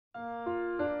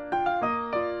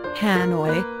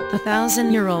Hanoi, the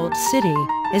 1,000-year-old city,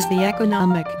 is the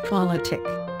economic, politic,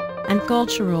 and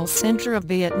cultural center of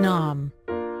Vietnam.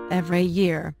 Every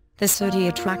year, the city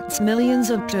attracts millions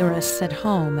of tourists at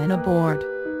home and abroad.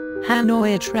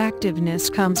 Hanoi attractiveness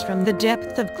comes from the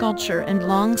depth of culture and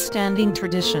long-standing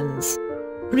traditions.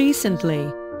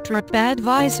 Recently,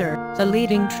 TripAdvisor, the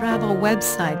leading travel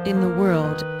website in the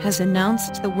world, has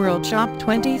announced the world's top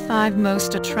 25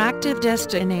 most attractive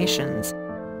destinations,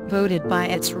 voted by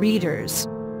its readers.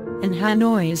 And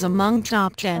Hanoi is among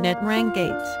top 10 at rank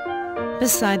 8th.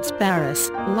 Besides Paris,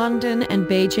 London and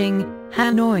Beijing,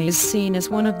 Hanoi is seen as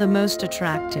one of the most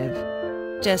attractive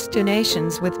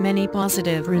destinations with many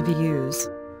positive reviews.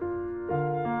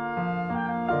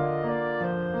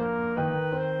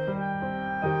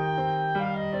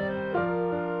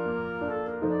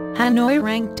 Hanoi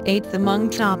ranked 8th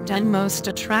among top 10 most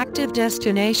attractive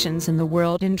destinations in the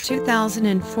world in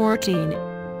 2014,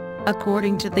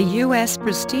 according to the U.S.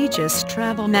 prestigious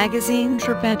travel magazine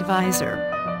TripAdvisor.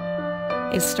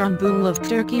 Istanbul of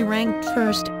Turkey ranked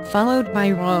first, followed by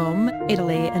Rome,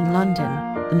 Italy and London,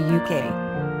 in the UK.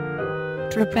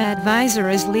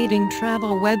 TripAdvisor is leading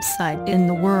travel website in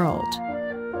the world.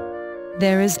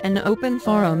 There is an open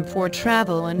forum for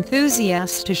travel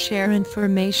enthusiasts to share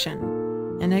information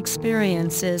and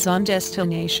experiences on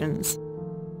destinations.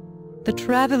 The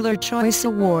Traveler Choice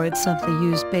Awards of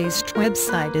the US-based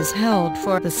website is held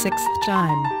for the 6th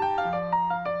time.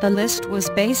 The list was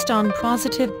based on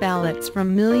positive ballots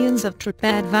from millions of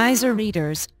TripAdvisor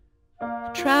readers,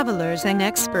 travelers and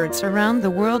experts around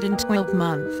the world in 12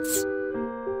 months.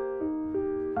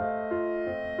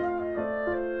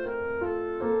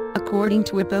 According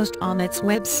to a post on its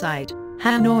website,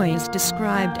 Hanoi is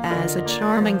described as a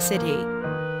charming city,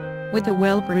 with a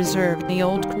well-preserved the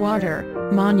old quarter,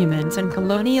 monuments and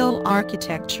colonial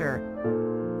architecture,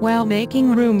 while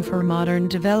making room for modern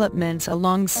developments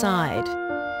alongside,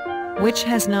 which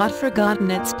has not forgotten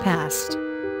its past.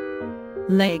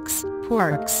 Lakes,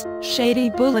 parks, shady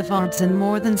boulevards and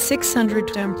more than 600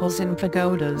 temples and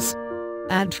pagodas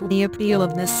add to the appeal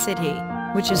of this city,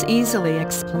 which is easily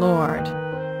explored.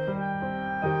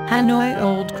 Hanoi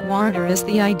Old Quarter is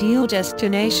the ideal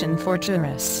destination for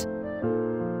tourists.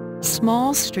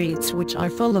 Small streets which are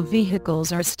full of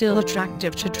vehicles are still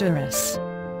attractive to tourists.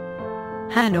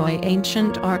 Hanoi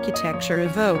ancient architecture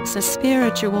evokes a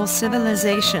spiritual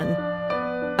civilization,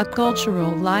 a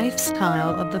cultural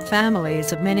lifestyle of the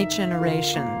families of many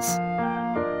generations.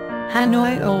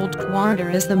 Hanoi Old Quarter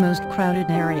is the most crowded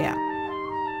area.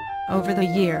 Over the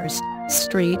years,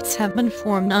 streets have been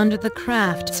formed under the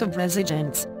crafts of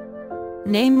residents,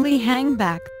 namely Hang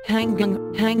Bak, Hang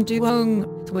Gung, Hang Duong,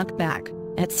 Thuc Bak,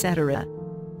 etc.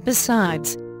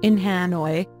 Besides, in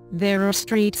Hanoi, there are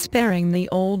streets bearing the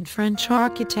old French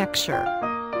architecture.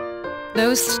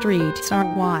 Those streets are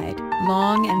wide,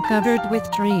 long and covered with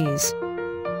trees.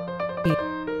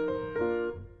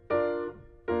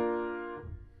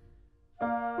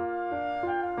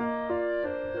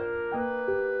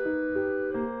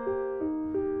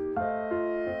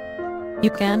 You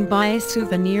can buy a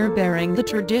souvenir bearing the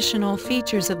traditional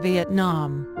features of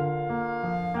Vietnam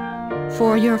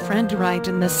for your friend right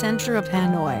in the center of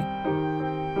Hanoi.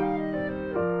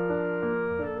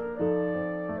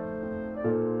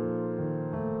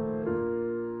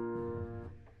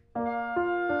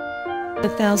 The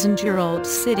 1,000-year-old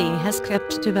city has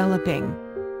kept developing.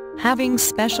 Having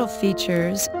special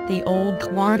features, the Old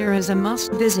Quarter is a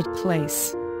must-visit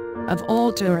place of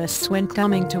all tourists when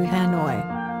coming to Hanoi.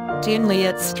 Dien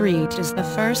Liet Street is the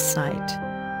first site.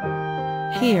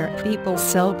 Here people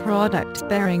sell products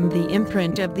bearing the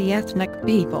imprint of the ethnic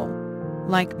people,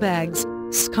 like bags,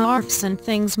 scarves and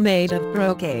things made of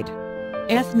brocade.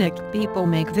 Ethnic people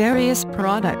make various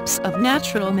products of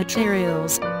natural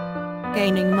materials,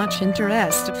 gaining much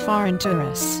interest of foreign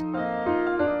tourists.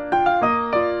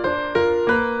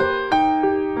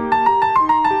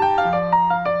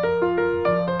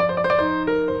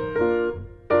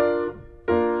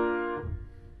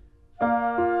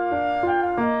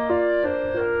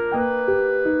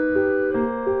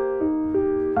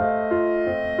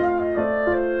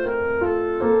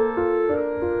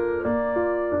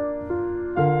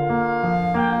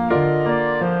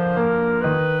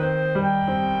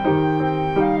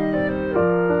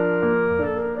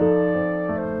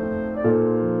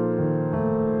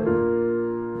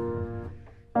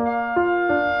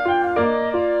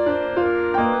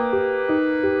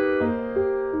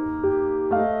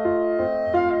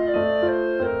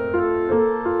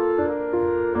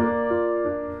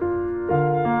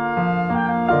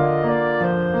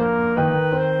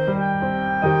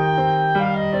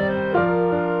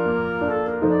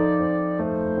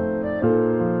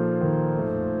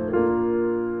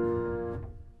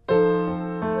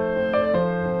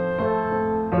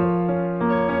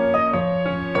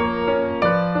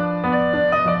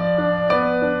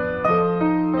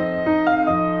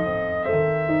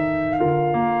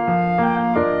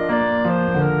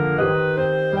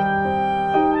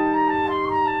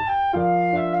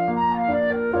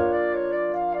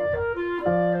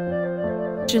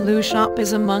 shop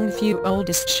is among few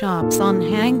oldest shops on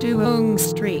Hangduong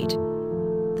Street,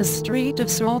 the street of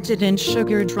salted and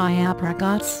sugar dry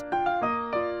apricots.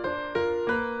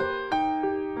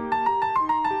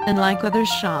 And like other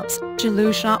shops,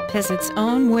 Jalu Shop has its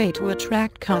own way to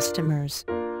attract customers.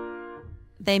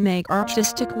 They make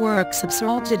artistic works of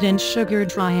salted and sugar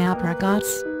dry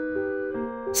apricots.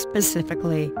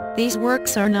 Specifically, these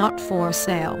works are not for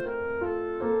sale.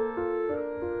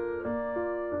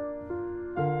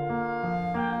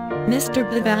 Mr.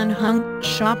 Bhavan Hung,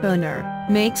 shop owner,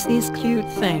 makes these cute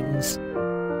things.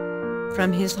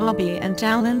 From his hobby and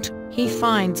talent, he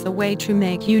finds the way to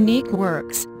make unique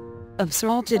works of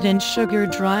salted and sugar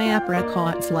dry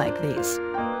apricots like these.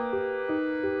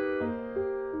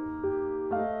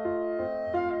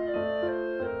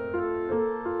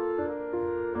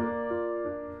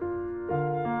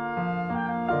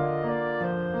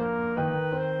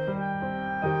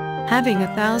 Having a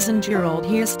 1,000-year-old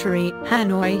history,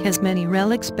 Hanoi has many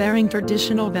relics bearing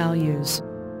traditional values.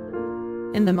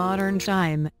 In the modern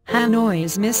time, Hanoi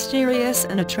is mysterious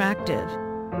and attractive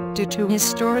due to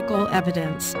historical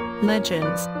evidence,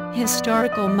 legends,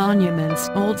 historical monuments,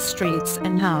 old streets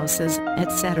and houses,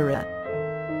 etc.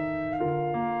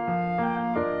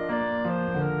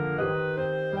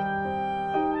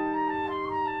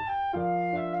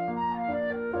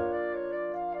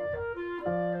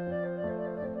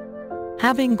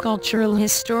 Having cultural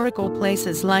historical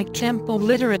places like temple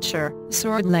literature,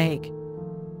 Sword Lake,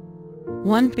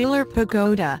 One Pillar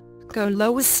Pagoda,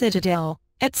 Koloa Citadel,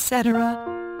 etc.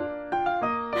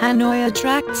 Hanoi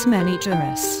attracts many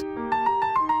tourists.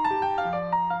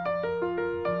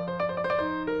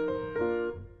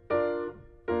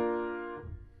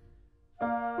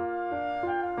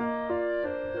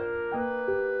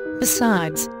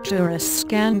 Besides, tourists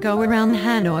can go around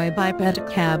Hanoi by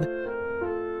pedicab.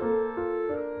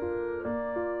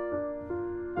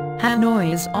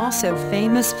 Hanoi is also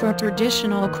famous for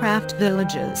traditional craft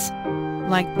villages,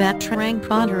 like Batrang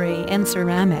pottery and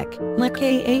ceramic,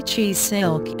 Likhe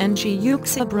silk and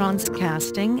Jiuxia bronze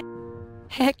casting,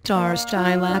 Hectare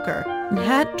style lacquer,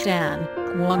 Hat Dan,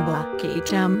 Kwangba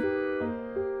Tem.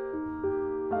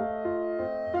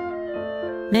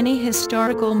 Many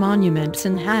historical monuments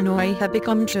in Hanoi have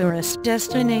become tourist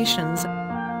destinations.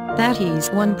 That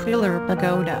is One Pillar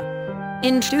Pagoda.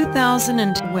 In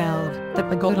 2012, the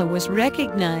pagoda was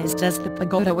recognized as the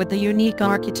pagoda with the unique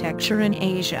architecture in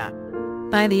Asia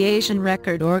by the Asian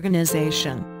Record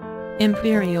Organization.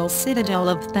 Imperial Citadel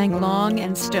of Thanglong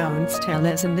and Stone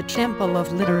Steles and the Temple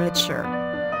of Literature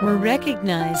were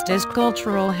recognized as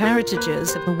cultural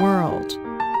heritages of the world.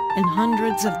 And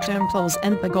hundreds of temples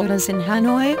and pagodas in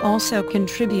Hanoi also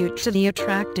contribute to the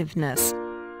attractiveness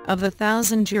of the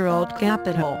 1,000-year-old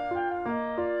capital.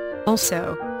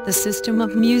 Also, the system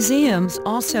of museums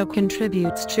also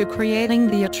contributes to creating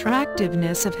the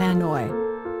attractiveness of Hanoi.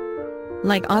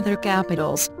 Like other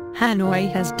capitals,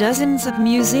 Hanoi has dozens of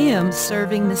museums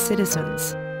serving the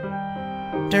citizens.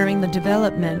 During the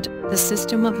development, the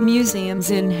system of museums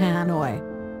in Hanoi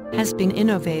has been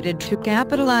innovated to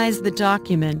capitalize the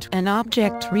document and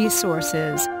object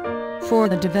resources for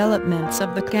the developments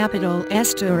of the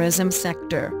capital's tourism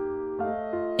sector.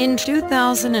 In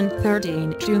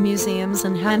 2013, 2 museums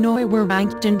in Hanoi were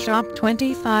ranked in top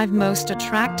 25 most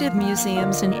attractive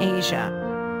museums in Asia.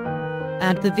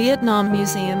 At the Vietnam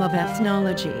Museum of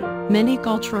Ethnology, many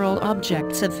cultural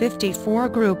objects of 54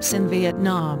 groups in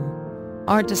Vietnam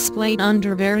are displayed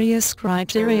under various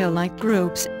criteria like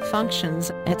groups,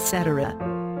 functions, etc.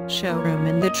 Showroom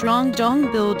in the Trong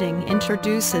Dong building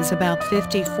introduces about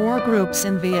 54 groups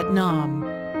in Vietnam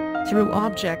through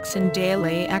objects and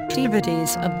daily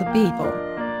activities of the people.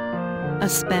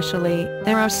 Especially,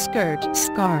 there are skirt,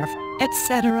 scarf,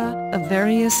 etc. of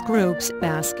various groups,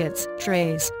 baskets,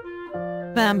 trays,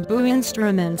 bamboo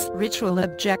instruments, ritual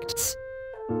objects.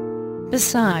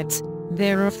 Besides,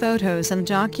 there are photos and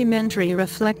documentary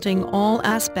reflecting all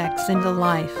aspects in the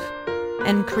life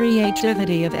and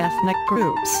creativity of ethnic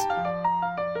groups.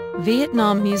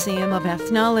 Vietnam Museum of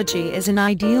Ethnology is an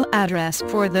ideal address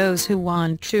for those who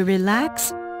want to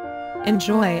relax,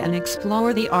 enjoy and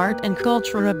explore the art and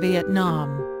culture of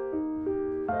Vietnam.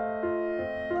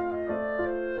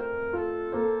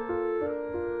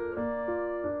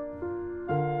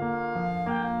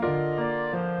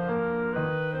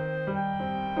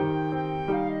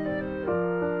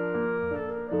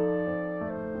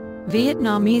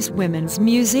 Vietnamese Women's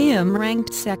Museum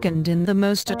ranked second in the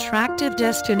most attractive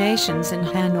destinations in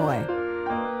Hanoi.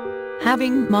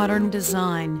 Having modern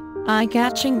design,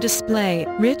 eye-catching display,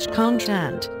 rich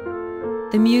content,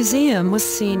 the museum was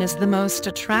seen as the most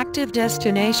attractive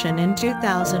destination in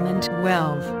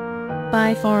 2012.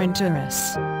 by foreign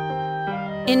tourists.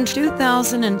 In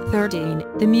 2013,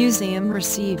 the museum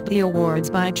received the awards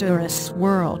by tourists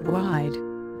worldwide.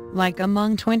 Like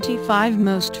among 25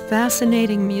 most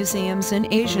fascinating museums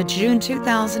in Asia June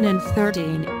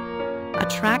 2013.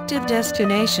 Attractive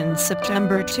Destination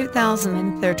September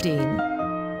 2013.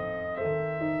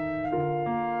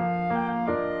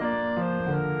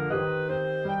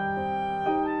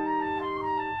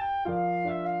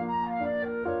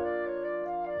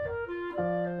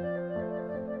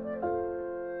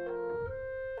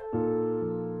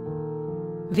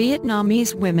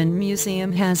 Vietnamese Women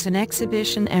Museum has an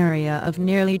exhibition area of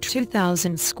nearly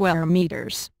 2,000 square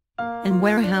meters and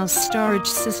warehouse storage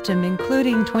system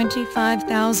including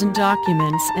 25,000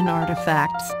 documents and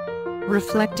artifacts,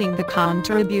 reflecting the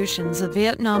contributions of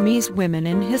Vietnamese women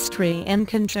in history and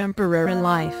contemporary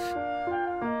life.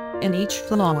 In each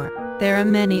floor, there are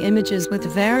many images with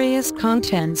various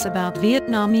contents about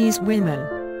Vietnamese women.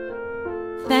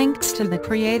 Thanks to the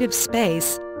creative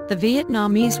space, the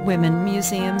Vietnamese Women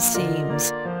Museum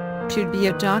seems to be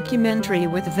a documentary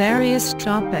with various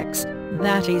topics,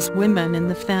 that is women in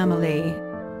the family,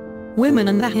 women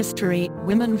in the history,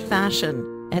 women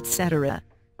fashion, etc.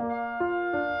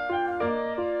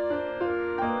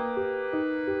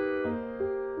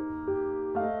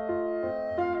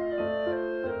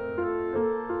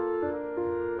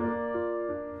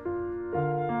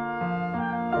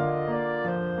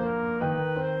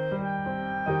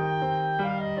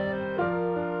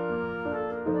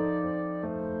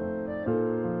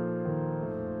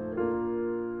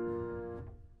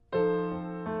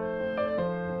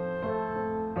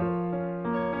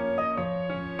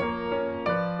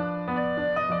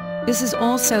 This is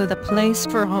also the place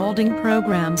for holding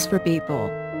programs for people,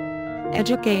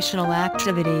 educational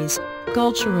activities,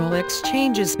 cultural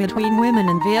exchanges between women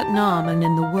in Vietnam and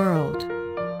in the world.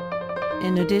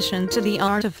 In addition to the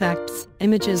artifacts,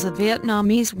 images of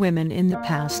Vietnamese women in the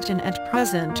past and at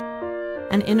present,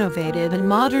 an innovative and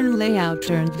modern layout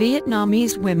turned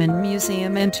Vietnamese Women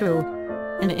Museum into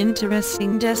an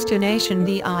interesting destination,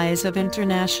 the eyes of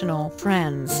international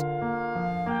friends.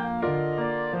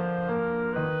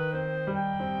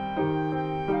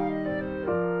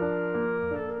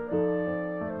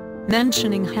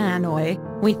 Mentioning Hanoi,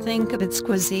 we think of its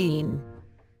cuisine.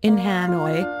 In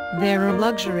Hanoi, there are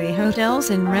luxury hotels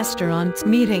and restaurants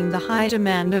meeting the high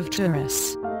demand of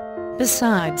tourists.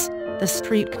 Besides, the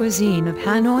street cuisine of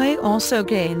Hanoi also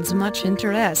gains much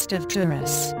interest of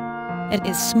tourists. It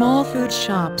is small food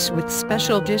shops with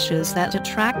special dishes that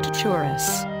attract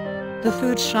tourists. The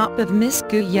food shop of Miss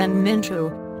Nguyen Minh Thu,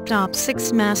 top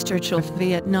 6 MasterChef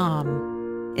Vietnam,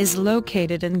 is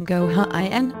located in Go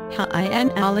Hien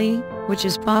Alley, which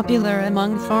is popular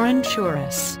among foreign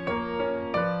tourists.